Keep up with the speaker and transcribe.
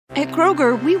At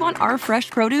Kroger, we want our fresh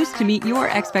produce to meet your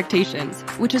expectations,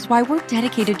 which is why we're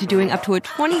dedicated to doing up to a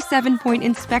 27-point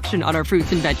inspection on our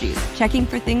fruits and veggies, checking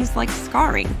for things like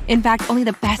scarring. In fact, only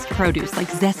the best produce like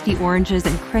zesty oranges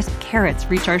and crisp carrots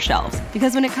reach our shelves.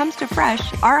 Because when it comes to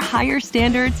fresh, our higher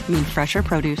standards mean fresher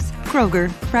produce. Kroger,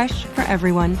 fresh for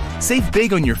everyone. Save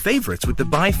big on your favorites with the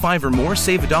Buy 5 or More,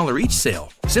 Save $1 each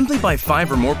sale. Simply buy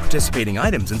 5 or more participating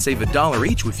items and save $1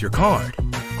 each with your card.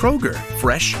 Kroger,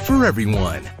 fresh for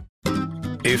everyone.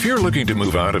 If you're looking to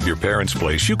move out of your parents'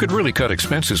 place, you could really cut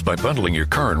expenses by bundling your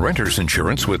car and renter's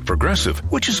insurance with Progressive,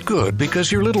 which is good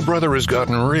because your little brother has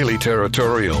gotten really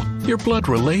territorial. You're blood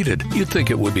related. You'd think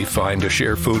it would be fine to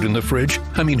share food in the fridge.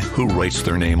 I mean, who writes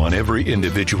their name on every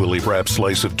individually wrapped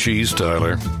slice of cheese,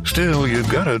 Tyler? Still,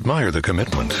 you've got to admire the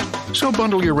commitment. So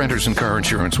bundle your renter's and car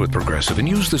insurance with Progressive and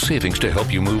use the savings to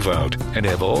help you move out and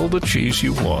have all the cheese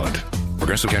you want.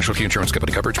 Progressive Casualty Insurance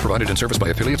Company. Coverage provided and serviced by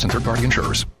affiliates and third-party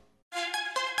insurers.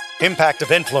 Impact of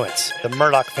Influence, the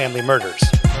Murdaugh family murders.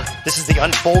 This is the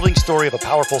unfolding story of a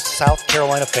powerful South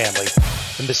Carolina family,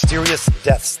 the mysterious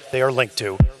deaths they are linked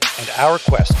to, and our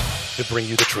quest to bring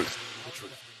you the truth.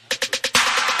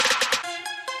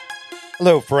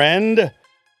 Hello, friend.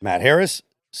 Matt Harris,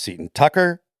 Seton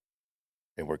Tucker,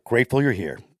 and we're grateful you're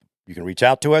here. You can reach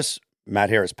out to us,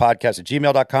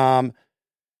 mattharrispodcast@gmail.com,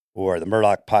 or the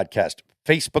Murdaugh Podcast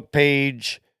Facebook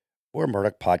page, or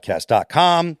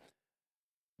murdaughpodcast.com.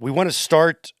 We want to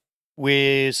start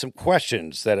with some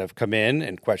questions that have come in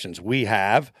and questions we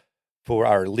have for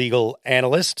our legal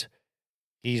analyst.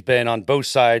 He's been on both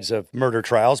sides of murder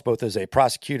trials, both as a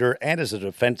prosecutor and as a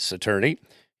defense attorney.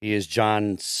 He is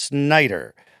John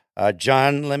Snyder.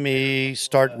 John, let me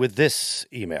start with this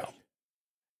email.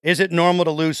 Is it normal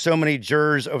to lose so many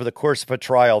jurors over the course of a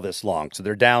trial this long? So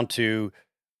they're down to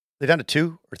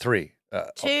 2 or 3?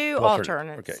 Two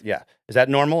alternates. Okay, yeah. Is that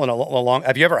normal and a long?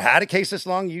 Have you ever had a case this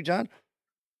long, you, John?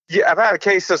 Yeah, I've had a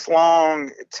case this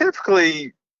long.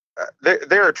 Typically,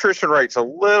 their attrition rate's a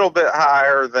little bit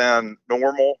higher than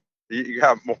normal. You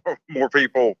have more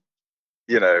people,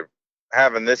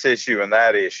 having this issue and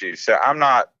that issue. So I'm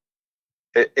not.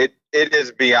 It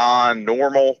is beyond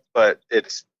normal, but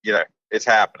it's it's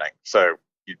happening. So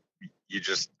you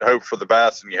just hope for the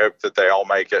best, and you hope that they all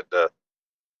make it to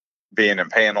being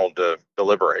impaneled to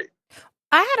deliberate.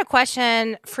 I had a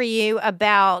question for you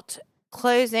about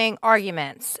closing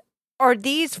arguments. Are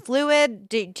these fluid?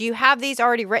 Do you have these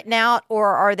already written out,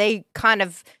 or are they kind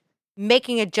of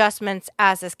making adjustments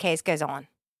as this case goes on?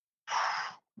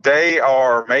 They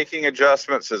are making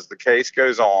adjustments as the case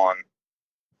goes on,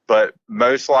 but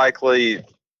most likely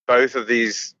both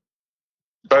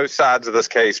sides of this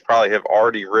case probably have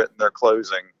already written their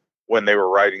closing when they were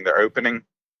writing their opening.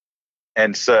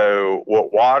 And so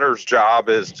what Waters' job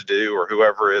is to do, or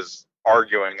whoever is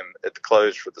arguing at the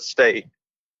close for the state,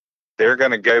 they're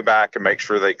going to go back and make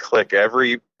sure they click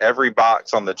every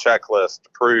box on the checklist to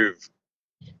prove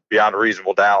beyond a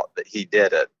reasonable doubt that he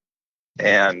did it.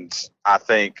 And I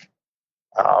think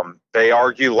they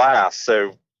argue last,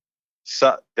 so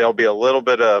there'll be a little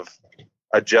bit of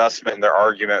adjustment in their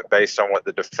argument based on what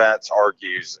the defense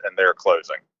argues in their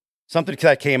closing. Something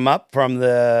that came up from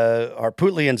our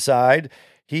Harpootlian side.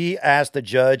 He asked the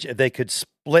judge if they could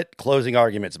split closing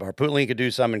arguments. If Harpootlian could do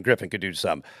some and Griffin could do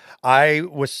some.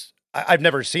 I've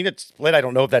never seen it split. I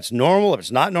don't know if that's normal, if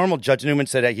it's not normal. Judge Newman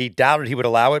said that he doubted he would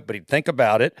allow it, but he'd think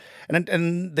about it.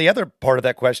 And the other part of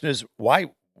that question is, why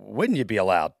wouldn't you be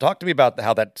allowed? Talk to me about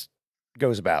how that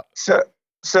goes about.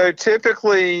 So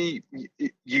typically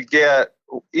you get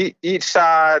each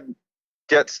side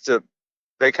gets to.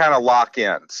 They kind of lock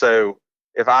in. So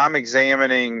if I'm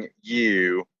examining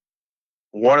you,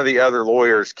 one of the other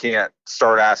lawyers can't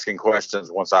start asking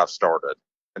questions once I've started.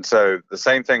 And so the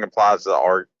same thing applies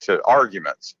to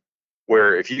arguments,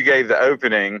 where if you gave the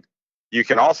opening, you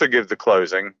can also give the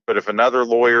closing. But if another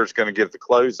lawyer is going to give the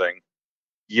closing,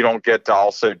 you don't get to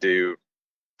also do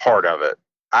part of it.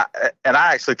 I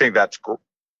actually think that's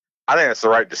the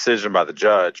right decision by the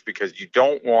judge, because you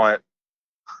don't want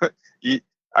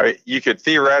you could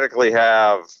theoretically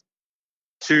have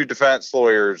two defense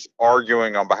lawyers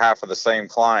arguing on behalf of the same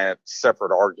client,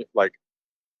 separate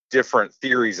different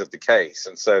theories of the case,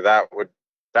 and so that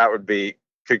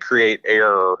could create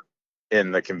error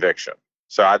in the conviction.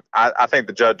 So I think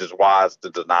the judge is wise to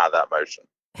deny that motion.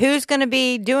 Who's going to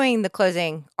be doing the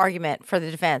closing argument for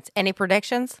the defense? Any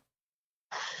predictions?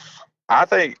 I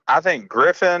think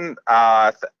Griffin.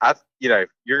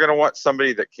 You're going to want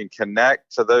somebody that can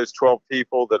connect to those 12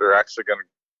 people that are actually going to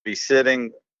be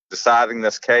sitting deciding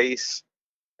this case,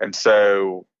 and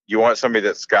so you want somebody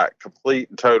that's got complete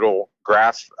and total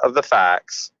grasp of the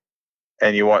facts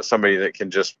and you want somebody that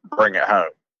can just bring it home.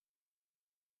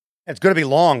 It's going to be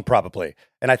long, probably,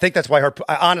 and I think that's why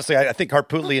honestly, I think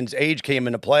Harpootlian's age came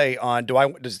into play. On do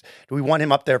we want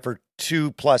him up there for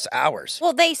 2+ hours?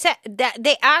 Well, they said that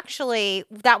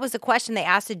that was the question they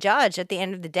asked the judge at the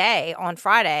end of the day on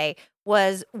Friday,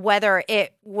 was whether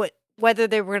they were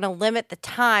going to limit the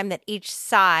time that each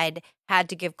side had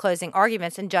to give closing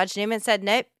arguments, and Judge Newman said,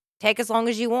 nope, take as long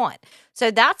as you want.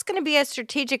 So that's going to be a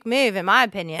strategic move, in my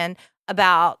opinion,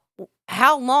 about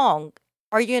how long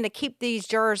are you going to keep these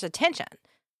jurors' attention?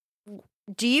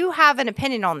 Do you have an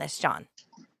opinion on this, John?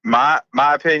 My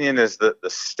opinion is that the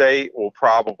state will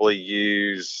probably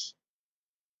use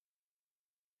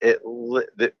it.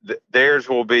 Theirs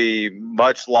will be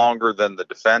much longer than the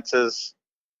defense's,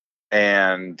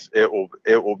 and it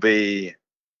will be,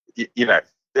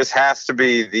 this has to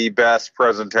be the best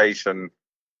presentation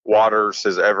Waters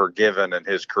has ever given in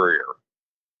his career.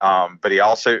 But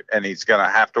he's going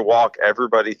to have to walk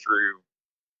everybody through,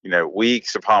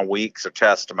 weeks upon weeks of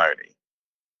testimony.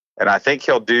 And I think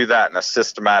he'll do that in a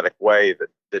systematic way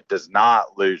that does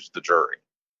not lose the jury.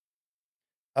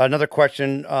 Another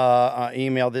question,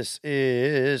 email. This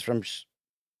is from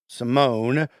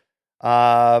Simone.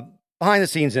 Behind the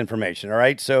scenes information. All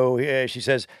right. So she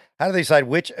says, how do they decide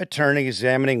which attorney is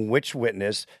examining which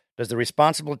witness? Does the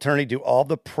responsible attorney do all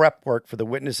the prep work for the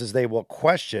witnesses they will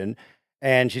question?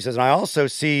 And she says, and I also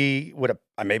see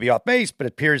I may be off base, but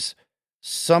it appears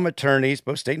some attorneys,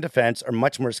 both state and defense, are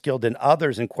much more skilled than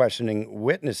others in questioning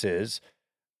witnesses.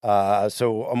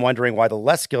 So I'm wondering why the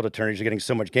less skilled attorneys are getting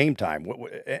so much game time.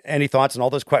 Any thoughts on all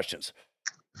those questions?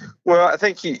 Well, I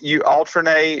think you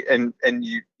alternate, and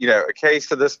a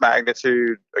case of this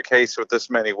magnitude, a case with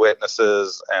this many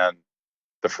witnesses, and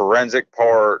the forensic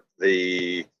part,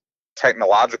 the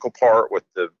technological part with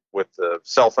the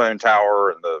cell phone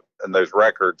tower and those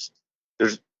records,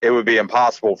 it would be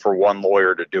impossible for one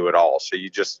lawyer to do it all. So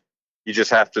you just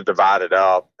have to divide it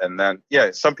up, and then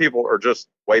some people are just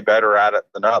way better at it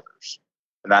than others,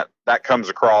 and that comes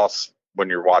across when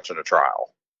you're watching a trial.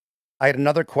 I had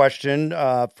another question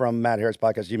from Matt Harris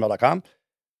podcast gmail.com.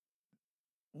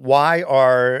 Why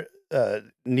are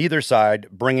neither side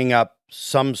bringing up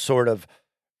some sort of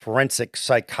forensic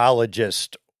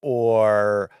psychologist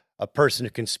or a person who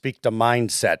can speak to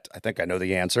mindset? I think I know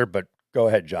the answer, but go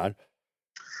ahead, John.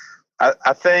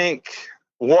 I think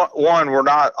one, we're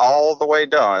not all the way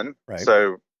done, right?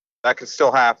 So that could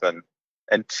still happen.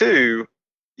 And two,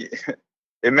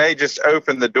 it may just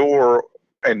open the door,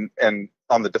 and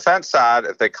on the defense side,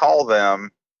 if they call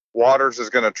them, Waters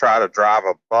is going to try to drive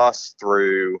a bus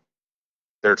through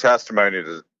their testimony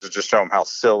to just show them how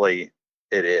silly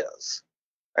it is.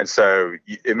 And so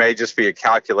it may just be a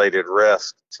calculated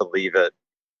risk to leave it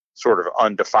sort of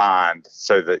undefined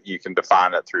so that you can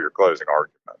define it through your closing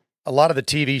argument. A lot of the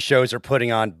TV shows are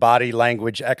putting on body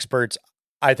language experts.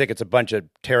 I think it's a bunch of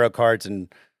tarot cards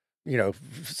and,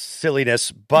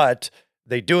 silliness, but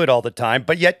they do it all the time.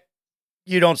 But yet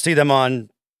you don't see them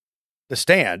on the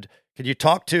stand. Can you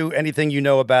talk to anything you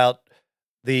know about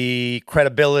the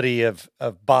credibility of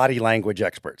body language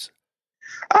experts?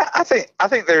 I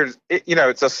think there's,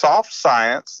 it's a soft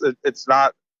science. It's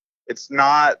not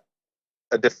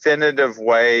a definitive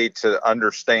way to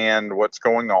understand what's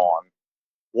going on.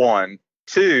 One,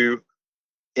 two,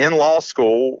 in law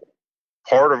school,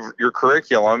 part of your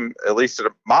curriculum, at least at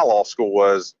my law school,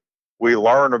 was we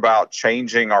learn about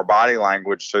changing our body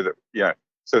language so that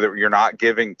you're not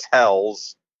giving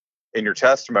tells in your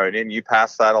testimony, and you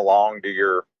pass that along to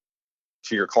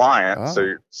your client.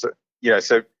 Oh.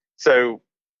 So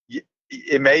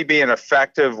it may be an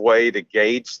effective way to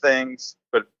gauge things,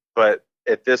 but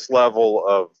at this level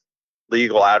of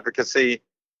legal advocacy,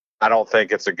 I don't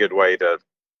think it's a good way to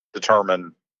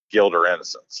determine guilt or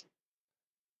innocence.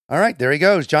 All right, there he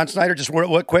goes. John Snyder, just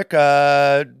real quick,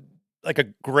 like a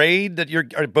grade that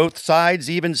are both sides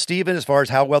even, Steven, as far as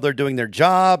how well they're doing their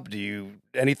job?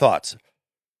 Any thoughts?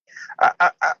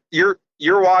 You're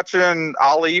watching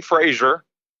Ali Frazier.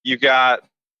 You got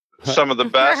some of the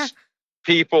best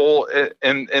people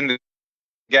in the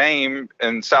game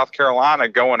in South Carolina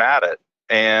going at it.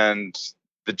 And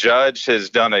the judge has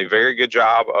done a very good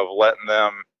job of letting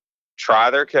them try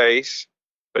their case,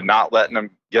 but not letting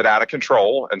them get out of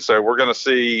control. And so we're going to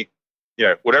see,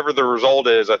 whatever the result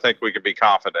is, I think we can be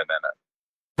confident in it.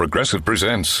 Progressive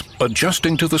presents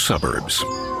Adjusting to the Suburbs.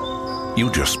 You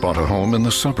just bought a home in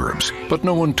the suburbs, but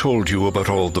no one told you about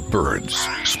all the birds,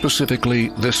 specifically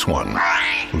this one,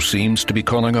 who seems to be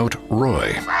calling out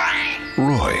Roy.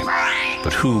 Roy.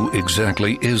 But who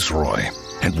exactly is Roy?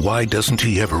 And why doesn't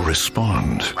he ever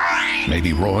respond?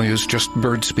 Maybe Roy is just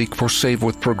bird speak for save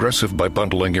with Progressive by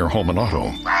bundling your home and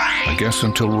auto. I guess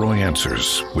until Roy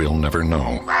answers, we'll never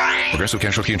know. Progressive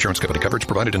Casualty Insurance Company. Coverage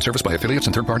provided and serviced by affiliates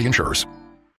and third-party insurers.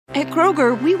 At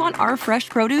Kroger, we want our fresh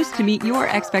produce to meet your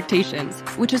expectations,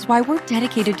 which is why we're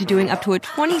dedicated to doing up to a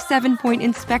 27-point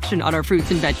inspection on our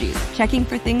fruits and veggies, checking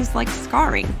for things like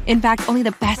scarring. In fact, only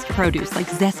the best produce like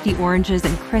zesty oranges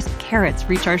and crisp carrots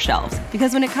reach our shelves.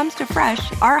 Because when it comes to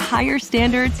fresh, our higher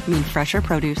standards mean fresher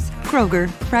produce. Kroger,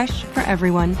 fresh for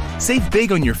everyone. Save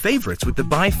big on your favorites with the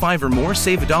Buy 5 or More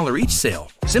Save $1 each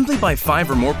sale. Simply buy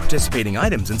 5 or more participating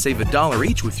items and save $1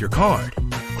 each with your card.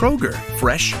 Kroger,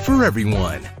 fresh for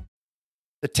everyone.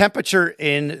 The temperature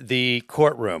in the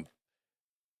courtroom,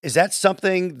 is that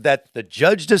something that the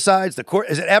judge decides? The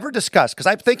court, is it ever discussed? Because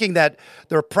I'm thinking that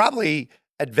there are probably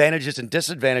advantages and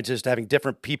disadvantages to having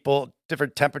different people,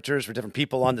 different temperatures for different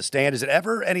people on the stand. Is it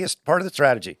ever any part of the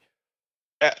strategy?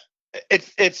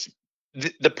 It's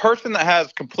the person that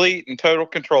has complete and total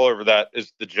control over that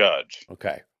is the judge.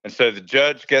 Okay. And so the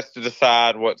judge gets to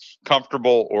decide what's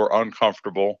comfortable or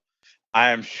uncomfortable. I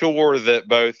am sure that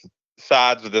both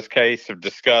sides of this case have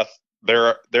discussed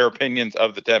their opinions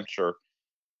of the temperature,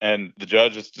 and the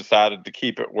judge has decided to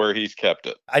keep it where he's kept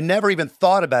it. I never even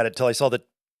thought about it till I saw the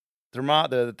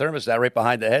thermostat right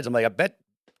behind the heads. I'm like, I bet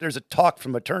there's a talk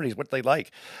from attorneys what they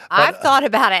like. But, I've thought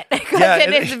about it because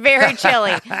it is very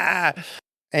chilly.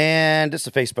 And it's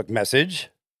a Facebook message.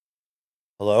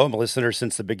 Hello, I'm a listener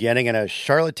since the beginning and a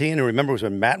Charlottean who remembers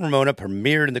when Matt and Ramona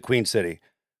premiered in the Queen City.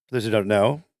 For those who don't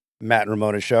know, Matt and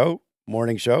Ramona show,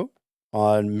 morning show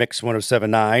on Mix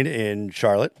 107.9 in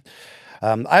Charlotte.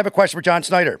 I have a question for John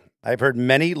Snyder. I've heard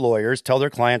many lawyers tell their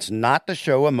clients not to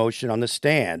show emotion on the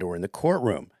stand or in the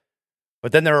courtroom.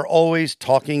 But then there are always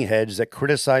talking heads that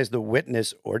criticize the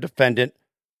witness or defendant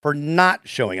for not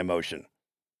showing emotion.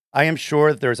 I am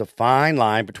sure that there is a fine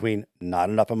line between not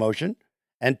enough emotion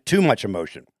and too much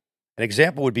emotion. An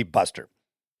example would be Buster,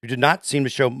 who did not seem to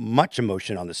show much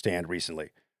emotion on the stand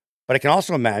recently. But I can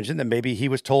also imagine that maybe he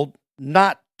was told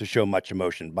not to show much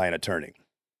emotion by an attorney.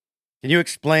 Can you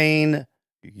explain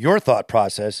your thought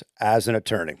process as an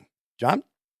attorney? John?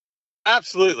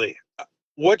 Absolutely.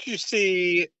 What you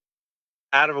see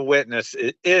out of a witness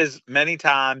is many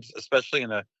times, especially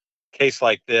in a case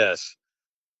like this,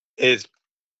 is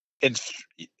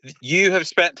you have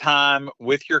spent time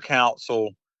with your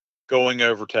counsel going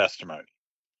over testimony.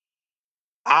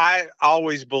 I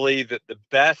always believe that the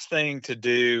best thing to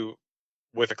do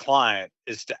with a client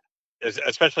is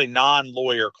especially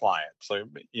non-lawyer clients. So,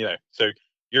 so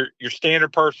your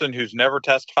standard person who's never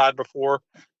testified before,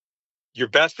 your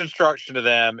best instruction to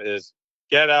them is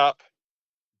get up,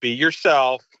 be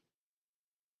yourself,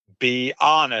 be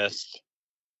honest,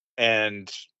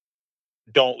 and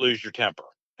don't lose your temper.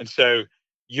 And so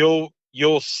you'll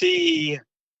see,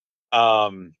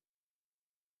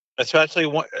 especially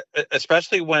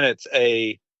when it's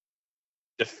a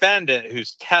defendant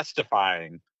who's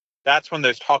testifying, that's when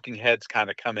those talking heads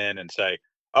kind of come in and say,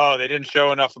 oh, they didn't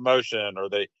show enough emotion or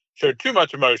they showed too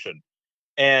much emotion.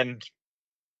 And,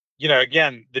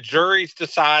 again, the jury's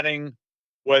deciding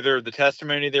whether the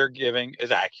testimony they're giving is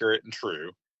accurate and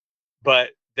true, but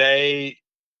they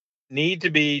need to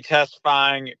be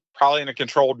testifying probably in a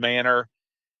controlled manner.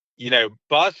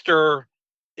 Buster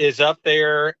is up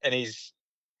there and he's,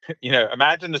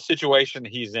 imagine the situation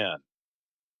he's in.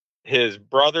 His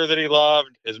brother that he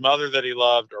loved, his mother that he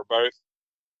loved are both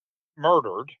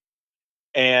murdered.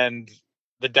 And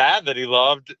the dad that he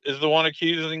loved is the one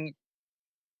accused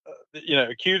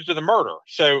of the murder.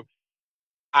 So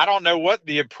I don't know what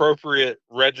the appropriate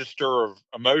register of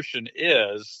emotion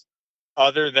is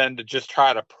other than to just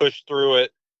try to push through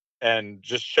it and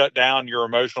just shut down your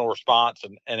emotional response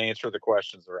and answer the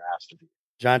questions that are asked of you.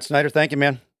 John Snyder, thank you,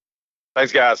 man.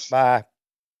 Thanks, guys. Bye.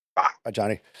 Bye,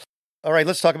 Johnny. All right,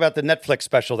 let's talk about the Netflix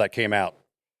special that came out.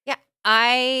 Yeah,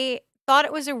 I thought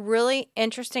it was a really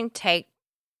interesting take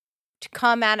to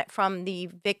come at it from the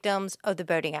victims of the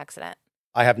boating accident.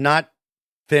 I have not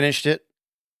finished it.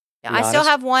 Yeah, I still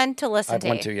have one to listen to. I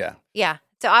have one too, yeah. Yeah,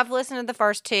 so I've listened to the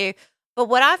first two. But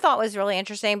what I thought was really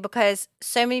interesting, because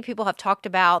so many people have talked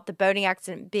about the boating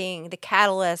accident being the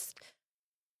catalyst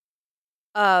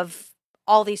of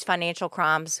all these financial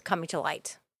crimes coming to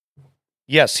light.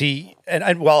 Yes,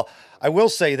 well, I will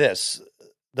say this.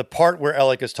 The part where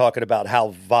Alec is talking about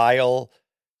how vile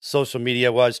social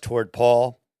media was toward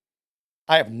Paul,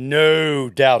 I have no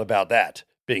doubt about that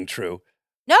being true.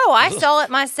 No, I saw it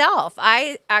myself.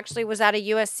 I actually was at a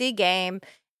USC game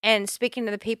and speaking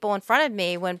to the people in front of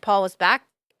me when Paul was back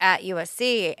at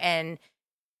USC, and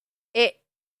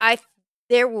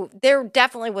there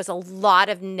definitely was a lot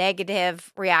of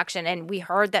negative reaction, and we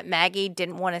heard that Maggie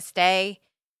didn't want to stay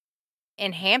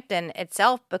in Hampton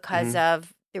itself because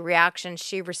of the reaction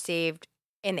she received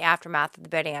in the aftermath of the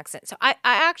boating accident. So I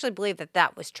actually believe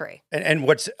that was true. And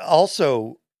what's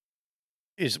also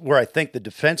is where I think the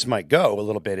defense might go a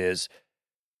little bit is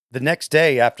the next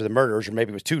day after the murders, or maybe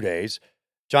it was 2 days,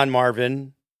 John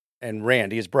Marvin and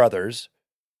Randy, his brothers,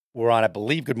 were on, I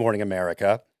believe, Good Morning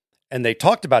America, and they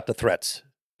talked about the threats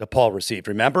that Paul received,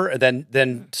 remember? And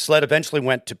then Sled eventually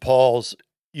went to Paul's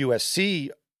USC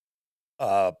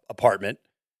apartment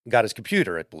and got his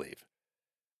computer, I believe.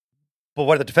 But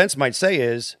what the defense might say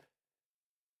is,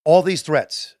 all these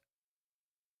threats,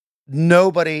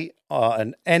 nobody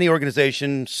in any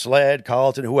organization, Sled,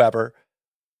 Carlton, whoever,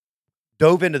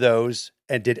 dove into those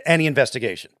and did any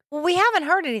investigation. Well, we haven't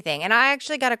heard anything. And I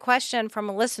actually got a question from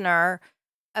a listener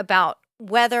about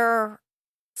whether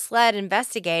Sled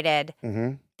investigated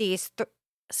these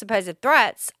supposed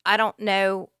threats. I don't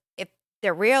know if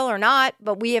they're real or not,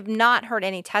 but we have not heard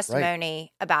any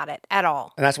testimony about it at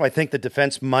all. And that's why I think the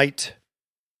defense might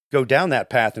go down that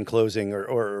path in closing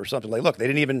or something like, look, they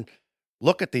didn't even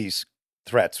look at these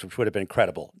threats, which would have been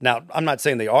credible. Now, I'm not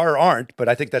saying they are or aren't, but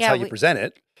I think that's how you present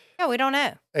it. Yeah, we don't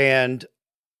know. And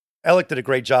Alec did a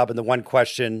great job in the one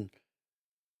question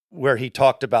where he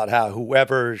talked about how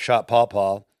whoever shot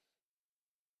Paul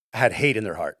had hate in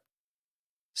their heart.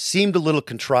 Seemed a little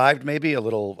contrived, maybe a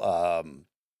little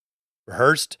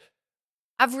rehearsed.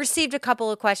 I've received a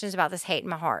couple of questions about this hate in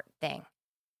my heart thing.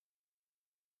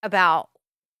 About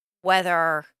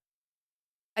whether,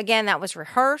 again, that was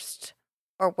rehearsed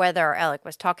or whether Alec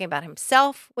was talking about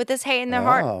himself with this hate in their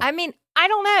heart. I mean, I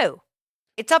don't know.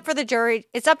 It's up for the jury.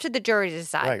 It's up to the jury to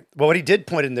decide. Right. Well, what he did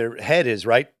point in their head is,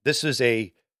 right, this is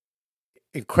a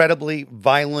incredibly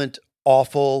violent,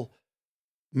 awful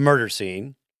murder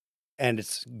scene. And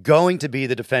it's going to be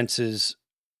the defense's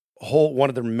one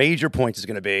of their major points is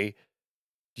going to be,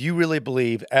 do you really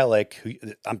believe Alec, who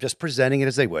I'm just presenting it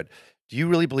as they would, do you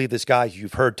really believe this guy,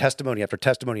 you've heard testimony after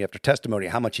testimony after testimony,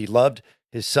 how much he loved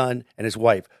his son and his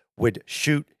wife, would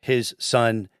shoot his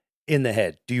son in the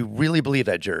head? Do you really believe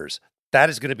that, jurors? That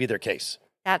is going to be their case.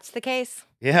 That's the case.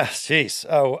 Yes, jeez.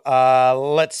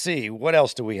 Oh, let's see. What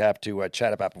else do we have to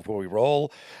chat about before we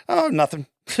roll? Oh, nothing.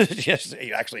 Yes,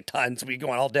 actually tons. We go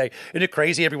on all day. Isn't it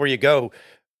crazy? Everywhere you go,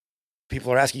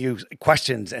 people are asking you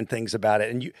questions and things about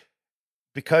it. And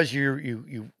because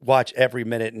you watch every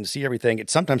minute and see everything,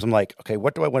 sometimes I'm like, okay,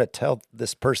 what do I want to tell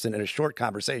this person in a short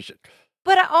conversation?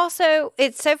 But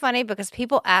it's so funny because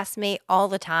people ask me all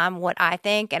the time what I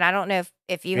think, and I don't know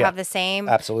if you have the same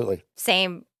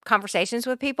conversations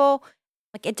with people.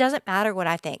 Like, it doesn't matter what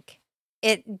I think.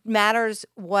 It matters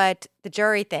what the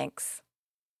jury thinks.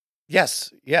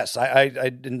 Yes.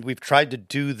 And we've tried to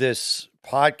do this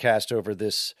podcast over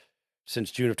this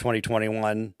since June of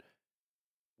 2021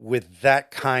 with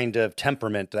that kind of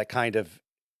temperament, that kind of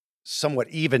somewhat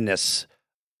evenness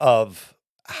of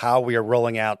how we are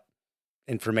rolling out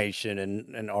information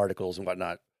and articles and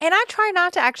whatnot. And I try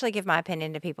not to actually give my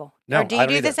opinion to people. No, or do you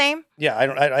do the same? Yeah,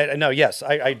 I know. Yes,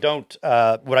 I don't.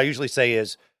 What I usually say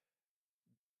is,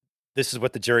 this is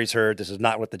what the jury's heard. This is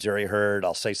not what the jury heard.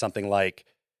 I'll say something like,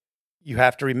 you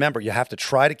have to remember, you have to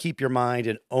try to keep your mind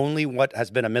in only what has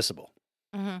been admissible,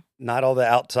 not all the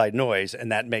outside noise.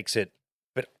 And that makes it,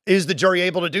 but is the jury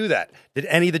able to do that? Did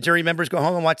any of the jury members go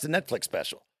home and watch the Netflix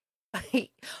special?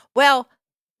 Well,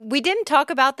 we didn't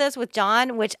talk about this with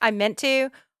John, which I meant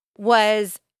to,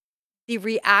 was the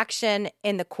reaction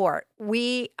in the court.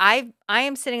 I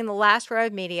am sitting in the last row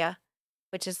of media,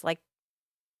 which is like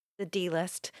the D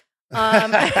list. So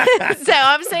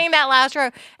I'm sitting in that last row.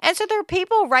 And so there are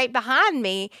people right behind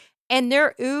me, and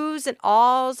they're oohs and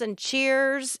ahs and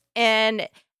cheers. And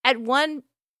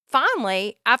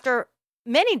finally, after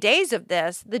many days of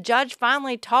this, the judge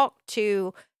finally talked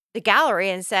to the gallery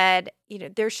and said,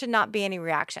 there should not be any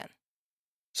reaction.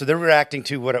 So they're reacting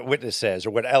to what a witness says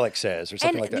or what Alec says or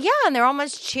something like that. Yeah, and they're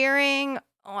almost cheering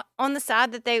on the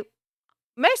side that they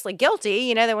mostly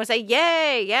guilty. They want to say,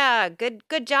 yay, yeah,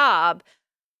 good job.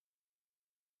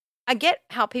 I get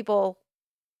how people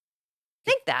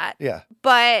think that. Yeah.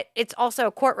 But it's also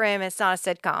a courtroom. It's not a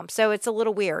sitcom. So it's a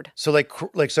little weird. So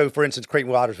so for instance,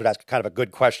 Creighton Waters would ask kind of a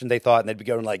good question, they thought, and they'd be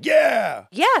going like, yeah.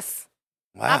 Yes.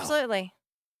 Wow. Absolutely.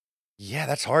 Yeah,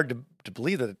 that's hard to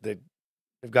believe that they've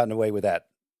gotten away with that.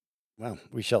 Well,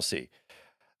 we shall see.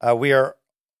 We are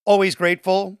always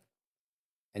grateful,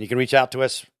 and you can reach out to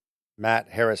us,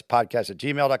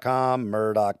 mattharrispodcast@gmail.com,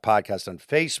 Murdaugh Podcast on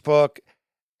Facebook,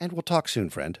 and we'll talk soon,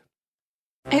 friend.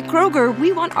 At Kroger,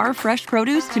 we want our fresh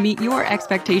produce to meet your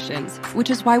expectations,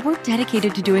 which is why we're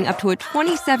dedicated to doing up to a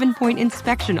 27-point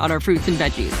inspection on our fruits and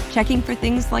veggies, checking for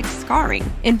things like scarring.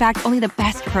 In fact, only the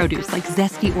best produce like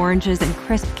zesty oranges and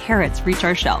crisp carrots reach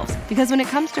our shelves. Because when it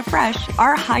comes to fresh,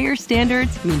 our higher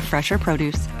standards mean fresher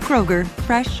produce. Kroger,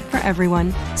 fresh for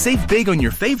everyone. Save big on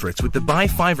your favorites with the Buy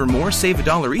 5 or More, Save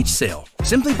 $1 each sale.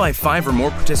 Simply buy 5 or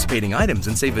more participating items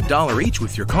and save $1 each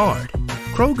with your card.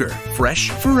 Kroger, fresh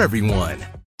for everyone.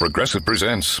 Progressive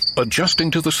presents Adjusting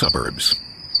to the Suburbs.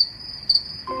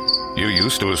 You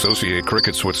used to associate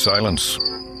crickets with silence.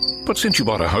 But since you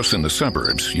bought a house in the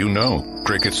suburbs, you know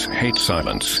crickets hate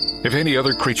silence. If any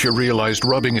other creature realized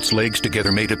rubbing its legs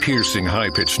together made a piercing,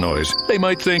 high-pitched noise, they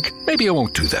might think, maybe I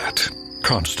won't do that.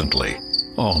 Constantly.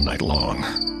 All night long.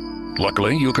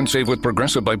 Luckily, you can save with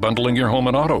Progressive by bundling your home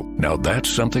and auto. Now that's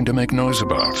something to make noise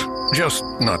about. Just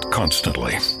not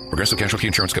constantly. Progressive Casualty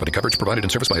Insurance Company coverage provided in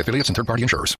service by affiliates and third-party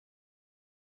insurers.